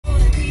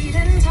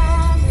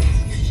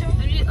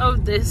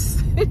have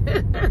this.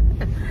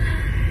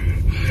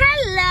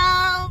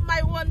 Hello,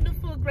 my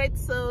wonderful great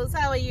souls.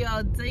 How are you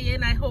all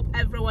doing? I hope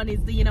everyone is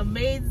doing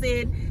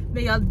amazing.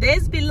 May your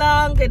days be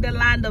long in the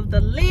land of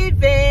the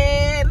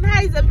living.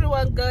 How is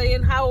everyone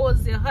going? How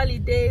was your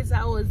holidays?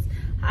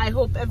 I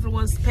hope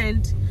everyone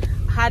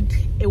had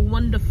a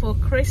wonderful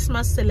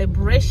Christmas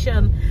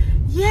celebration.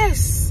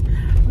 Yes,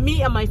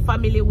 me and my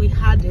family, we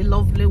had a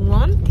lovely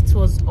one. It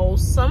was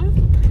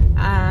awesome.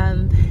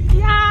 And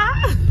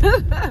yeah.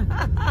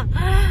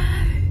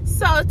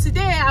 So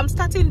today I'm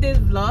starting this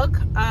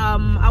vlog.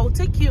 I will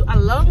take you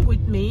along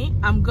with me.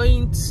 I'm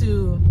going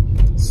to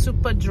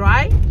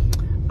Superdry.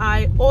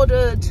 I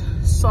ordered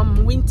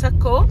some winter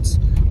coats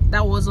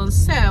that was on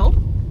sale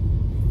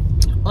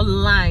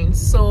online.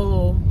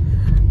 So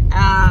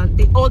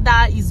the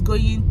order is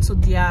going to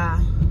their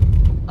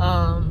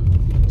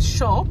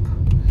shop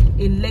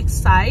in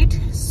Lakeside.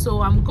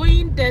 So I'm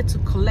going there to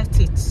collect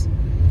it.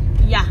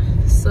 Yeah,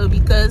 so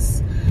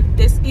because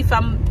this, if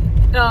I'm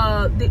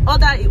the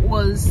order, it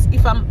was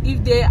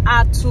if they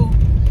are to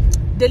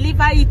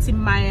deliver it in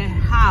my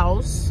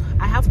house,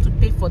 I have to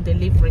pay for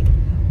delivery.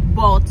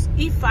 But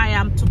if I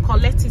am to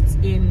collect it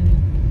in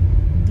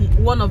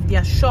one of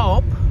their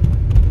shop,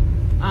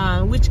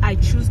 which I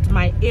choose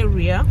my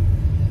area,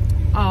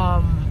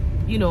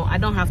 you know, I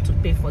don't have to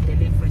pay for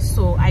delivery.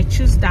 So I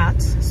choose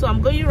that. So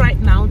I'm going right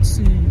now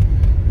to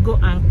go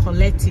and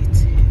collect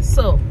it.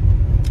 So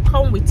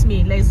come with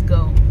me, let's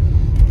go.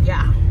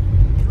 Yeah,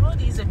 the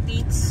road is a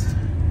bit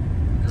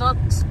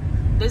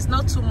there's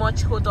not too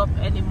much hold up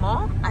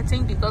anymore. I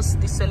think because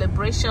the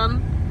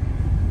celebration,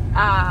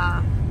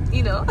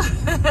 you know,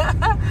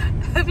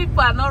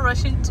 people are not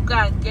rushing to go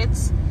and get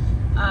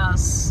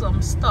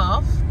some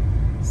stuff,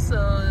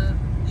 so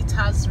it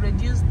has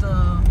reduced the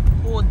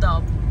hold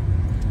up,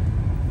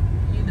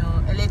 you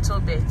know, a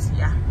little bit.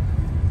 Yeah,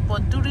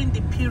 but during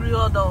the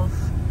period of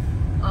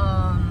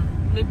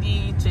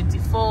maybe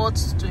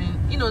 24th to,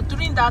 you know,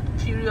 during that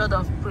period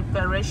of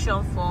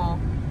preparation for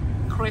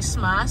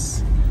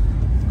Christmas,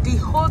 the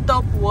hold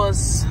up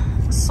was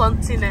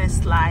something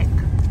else, like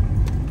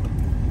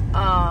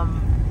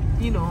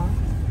you know,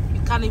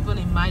 you can't even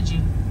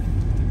imagine,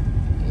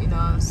 you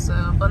know.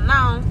 So but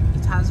now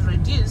it has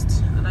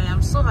reduced and I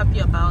am so happy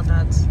about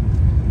that.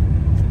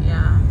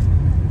 Yeah,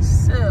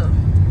 so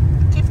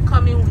keep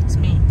coming with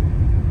me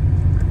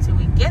until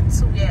we get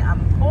to where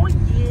I'm going.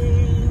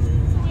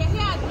 We're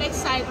here at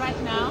Lakeside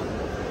right now.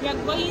 We are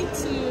going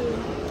to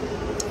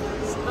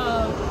where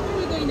are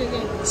we going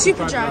again?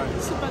 Superdry.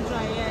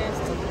 Superdry, yes,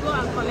 to go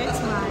and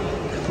collect my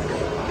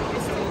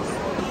estate.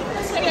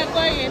 That's where we are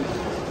going.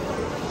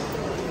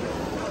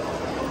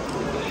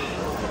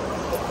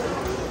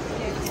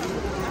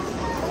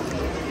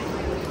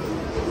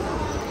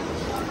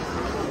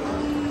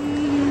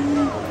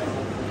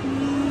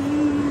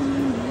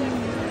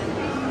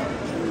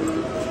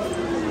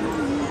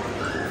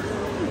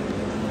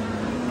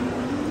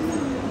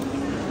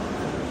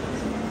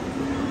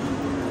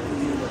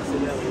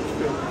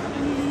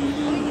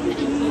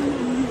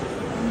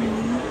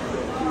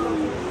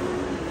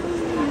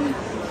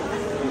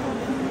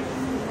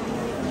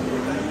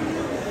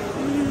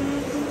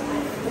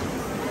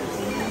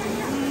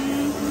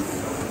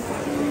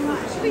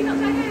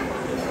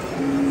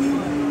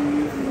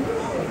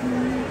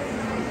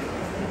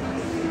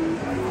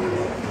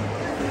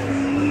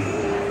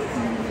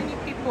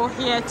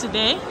 Here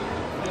today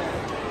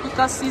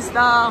because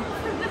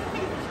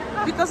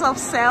because of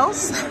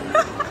sales.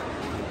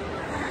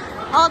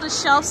 All the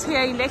shops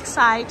here in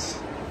Lakeside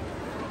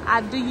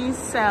are doing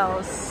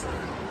sales.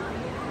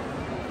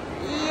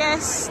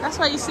 Yes, that's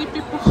why you see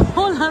people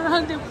all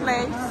around the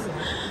place.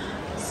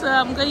 So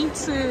I'm going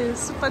to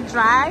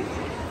Superdry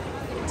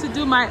to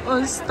do my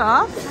own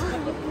stuff.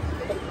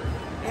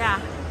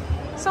 Yeah,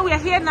 so we are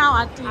here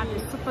now at the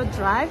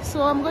Superdry.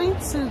 So I'm going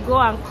to go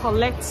and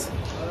collect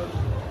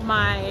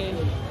my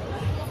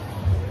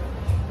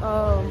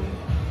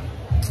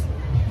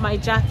my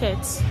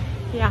jacket.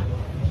 Yeah,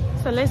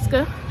 so let's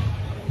go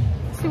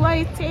see what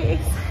it is.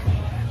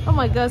 Oh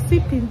my god, see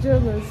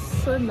pinjama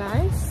is so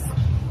nice.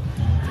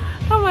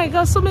 Oh my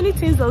god, so many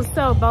things on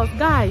sale. But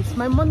guys,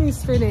 my money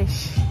is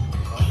finished.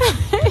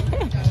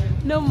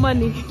 No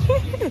money.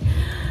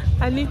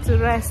 I need to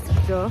rest,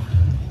 Joe.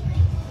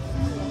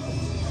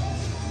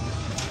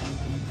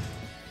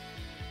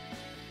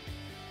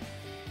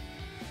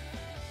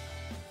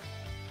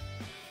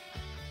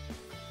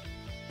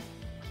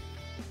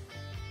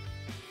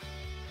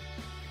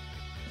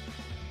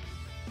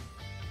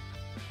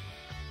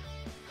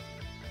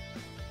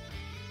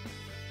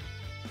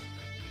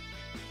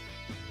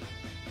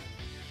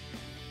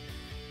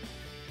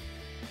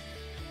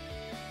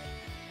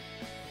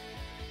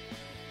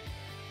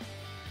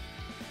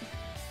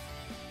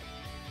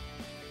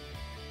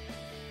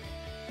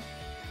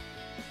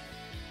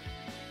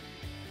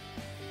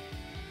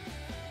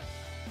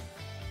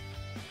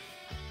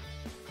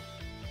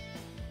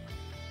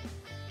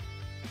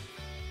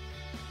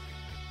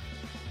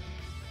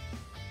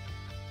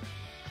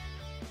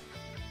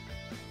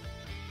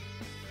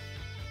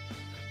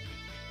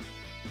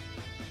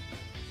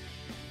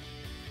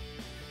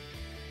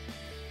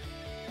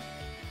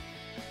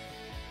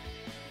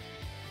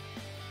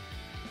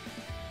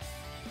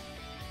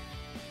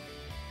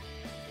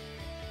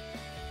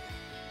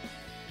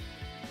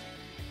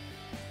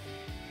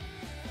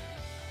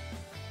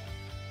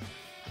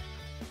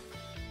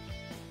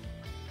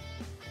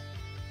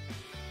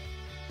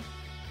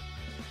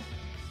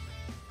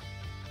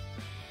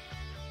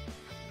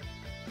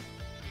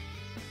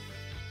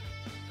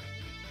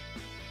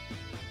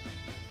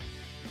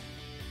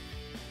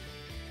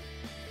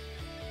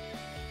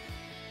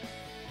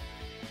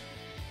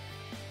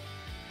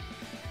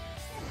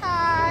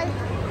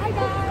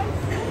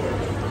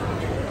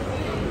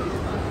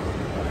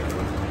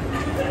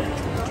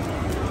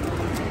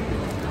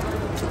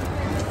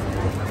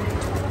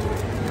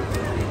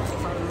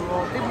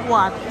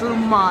 People are too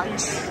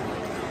much.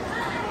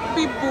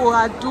 People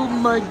are too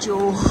much.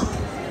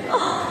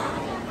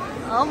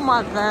 Oh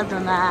my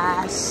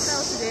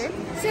goodness.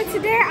 So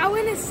today I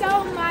want to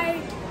sell my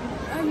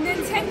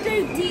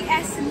Nintendo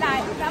DS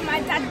Lite that my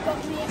dad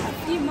got me a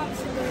few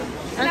months ago.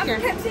 And I've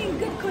kept it in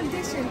good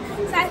condition.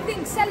 So I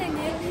think selling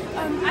it,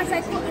 as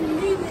I got a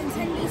new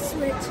Nintendo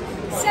Switch,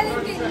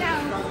 selling it now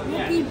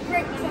will be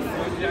great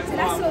profit. So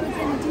that's what we're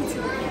going to do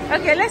today.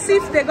 Okay, let's see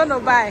if they're going to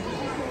buy.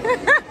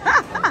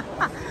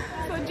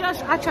 So Josh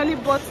actually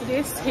bought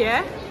this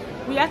here.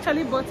 We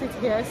actually bought it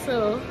here.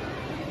 So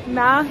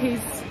now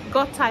he's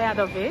got tired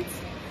of it.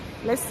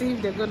 Let's see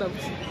if they're going to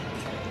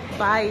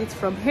buy it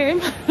from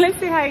him. Let's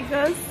see how it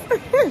goes.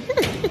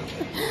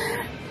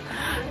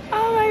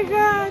 Oh my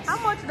god, how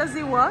much does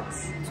it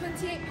worth?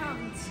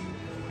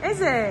 £28.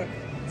 Is it?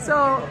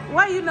 So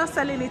why are you not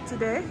selling it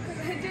today?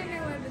 Because I don't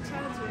know where the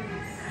charger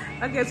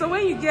is. Okay, so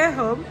when you get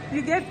home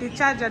you get the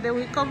charger, then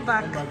we come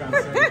back.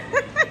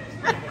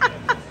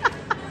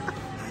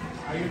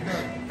 Are you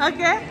done?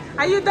 Okay,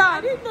 are you done?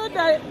 I didn't know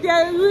that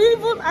they will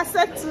even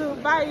accept to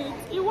buy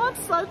it. You want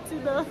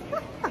something though?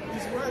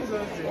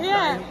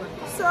 Yeah,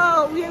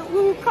 so we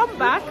will come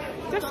back.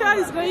 Joshua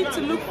is going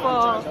to look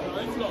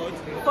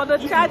for the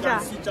charger.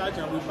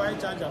 We buy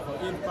charger for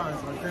 £8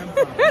 or £10,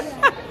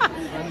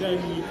 and then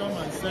we come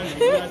and sell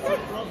it.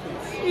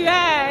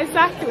 Yeah,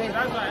 exactly.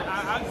 That's why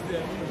I asked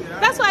them.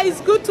 That's why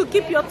it's good to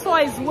keep your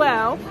toys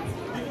well.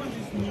 Even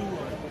this new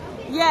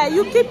one. Yeah,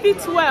 you keep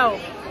it well.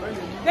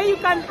 Then you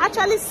can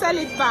actually sell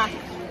it back.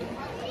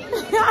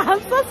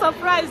 I'm so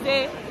surprised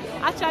they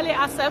actually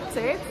accept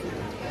it.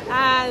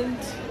 And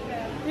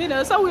you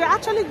know, so we're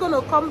actually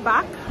gonna come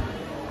back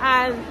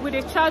and with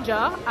a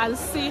charger and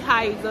see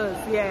how it goes.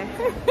 Yeah.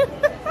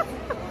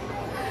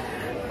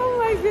 Oh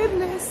my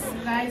goodness,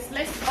 guys,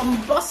 let's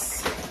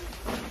unbox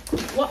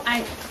what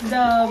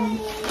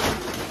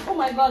oh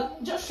my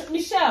god, Josh,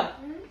 Michelle,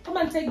 come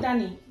and take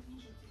Danny.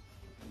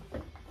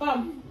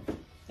 Come,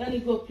 Danny,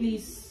 go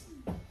please.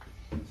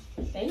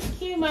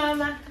 Thank you,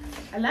 Mama.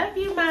 I love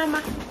you,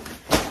 Mama.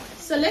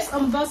 So let's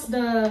unbox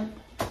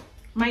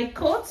my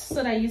coat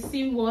so that you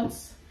see what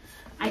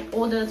I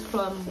ordered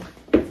from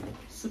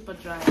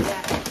Superdry.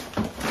 Yeah.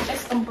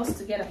 Let's unbox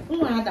together.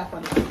 Come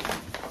on.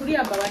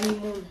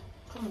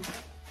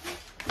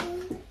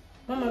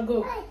 Mama,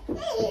 go.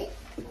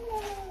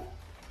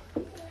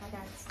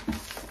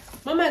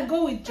 Mama,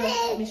 go with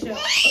Josh, Michelle.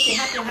 Okay,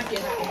 happy.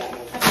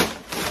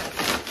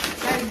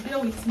 Guys, go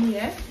with me,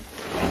 eh?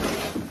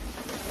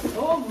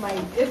 Oh my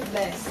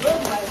goodness. Oh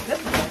my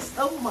goodness.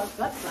 Oh my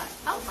goodness.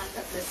 Oh my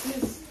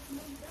goodness.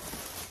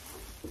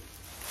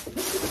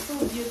 This is so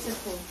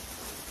beautiful.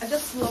 I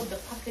just love the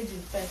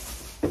packaging first.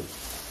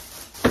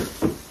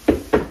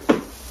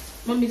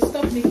 Mommy,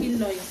 stop making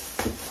noise.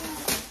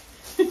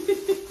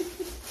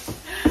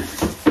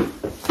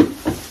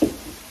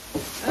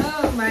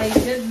 Oh my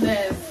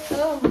goodness.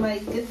 Oh my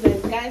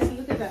goodness. Guys,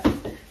 look at that.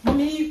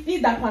 Mommy,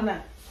 eat that one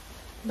now.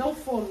 Don't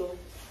follow.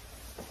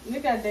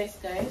 Look at this,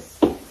 guys.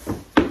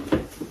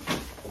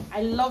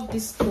 I love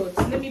this clothes.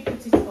 Let me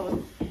put it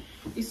on.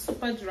 It's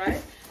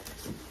Superdry.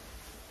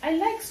 I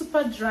like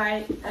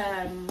Superdry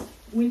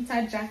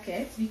winter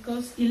jacket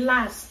because it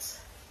lasts.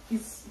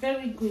 It's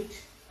very good.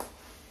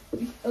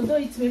 Although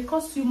it may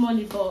cost you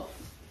money, but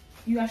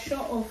you are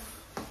sure of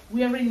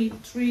wearing it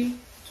 3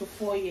 to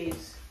 4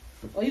 years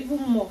or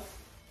even more,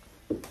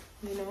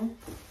 you know,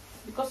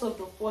 because of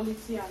the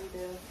quality and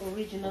the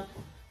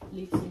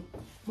originality.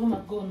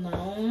 Mama, go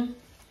now.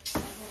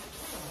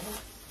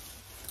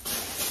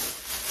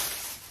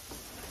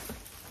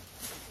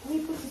 Let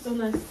me put it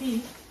on and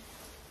see.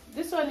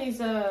 This one is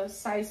a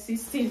size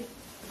 16.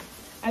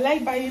 I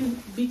like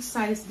buying big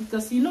size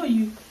because you know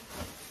you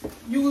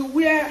will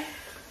wear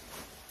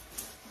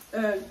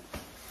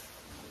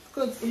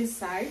clothes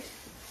inside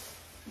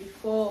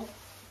before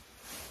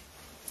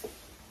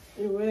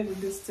you wear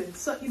this thing.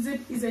 So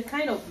is a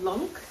kind of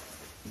long.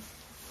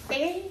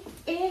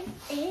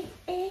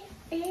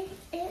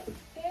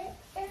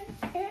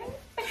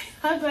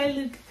 How do I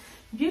look?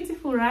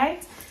 Beautiful,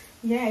 right?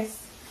 Yes.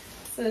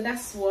 So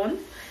that's one.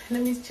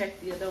 Let me check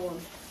the other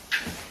one.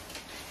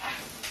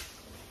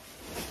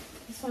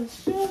 This one's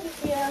still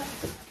here.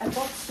 I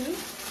bought 2.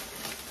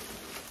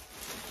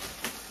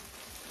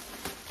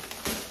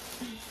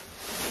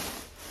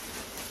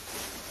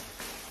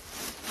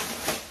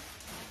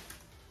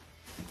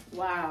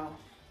 Wow.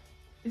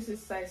 This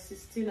is size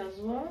 16 as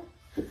well.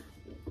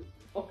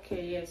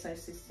 Okay, yeah,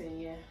 size 16,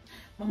 yeah.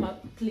 Mama,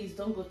 please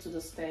don't go to the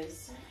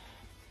stairs.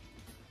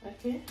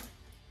 Okay.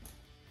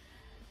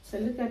 So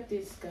look at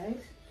this,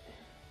 guys.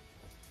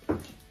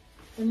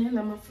 And then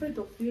I'm afraid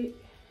of it.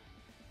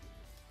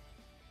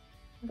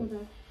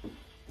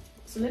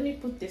 So let me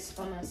put this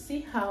on and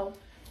see how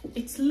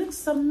it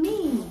looks on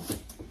me.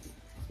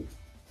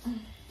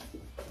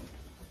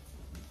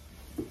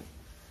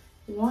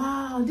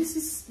 Wow,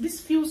 this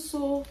feels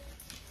so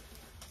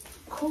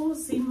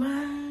cozy,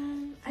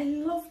 man. I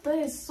love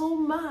this so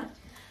much.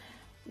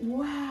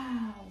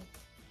 Wow.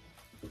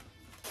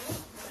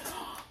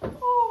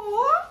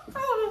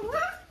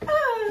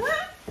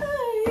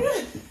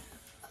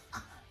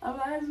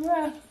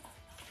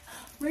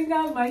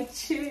 bring out my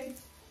chin.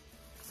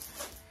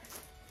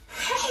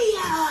 Hey,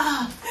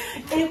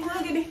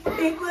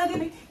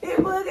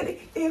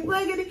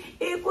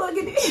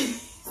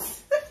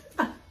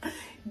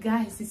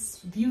 guys, it's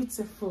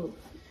beautiful.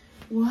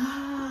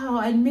 Wow,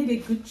 I made a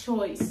good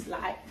choice.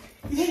 Like,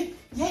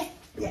 yeah.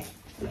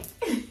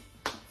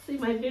 See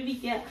my baby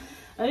girl.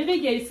 My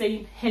baby girl is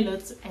saying hello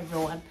to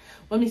everyone.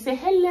 When we say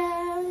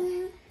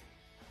hello,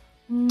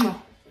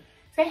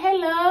 say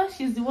hello.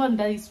 She's the one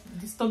that is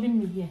disturbing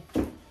me here.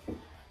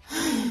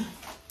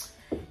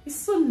 It's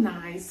so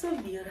nice, so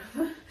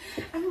beautiful.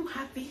 I'm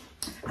happy.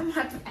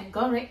 I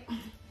got it.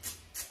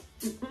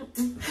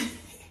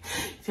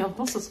 If you have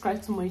not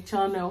subscribed to my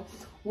channel,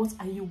 what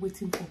are you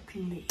waiting for,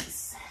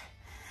 please?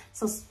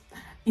 So,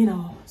 you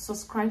know,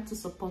 subscribe to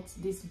support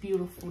this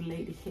beautiful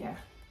lady here.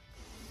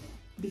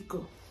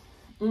 Biko.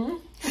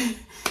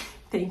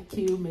 Thank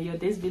you. May your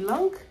days be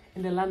long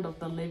in the land of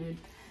the living.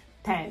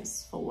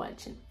 Thanks for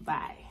watching.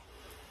 Bye.